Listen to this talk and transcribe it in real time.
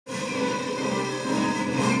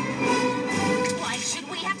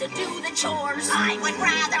the chores. I would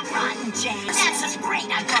rather run, James. That's as great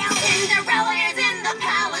a girl. Cinderella is in the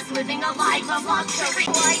palace, living a life of luxury.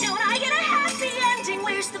 Why don't I get a happy ending?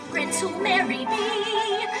 Where's the prince who'll marry me?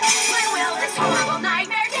 When will this horrible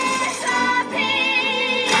nightmare disappear?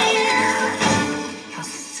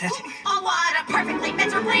 Pathetic. Oh, what a perfectly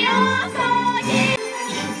miserably awful year.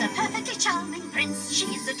 He's a perfectly charming prince.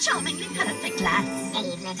 She's a charmingly perfect lass.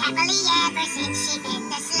 They've lived happily ever since she bit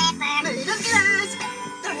the slipper. Made of glass.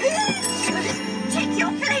 Take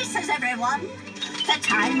your places, everyone. The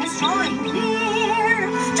time is drawing near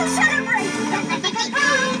to celebrate the perfectly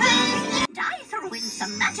perfect. And I throw in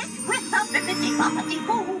some magic with a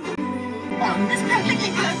bippity-boppity-boo. On this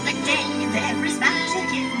perfectly perfect day, there is magic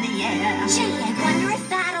in the air. Gee, I wonder if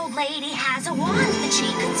that old lady has a wand that she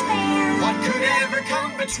could spare. What could ever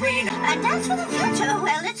come between? And as for the future,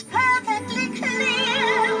 well, it's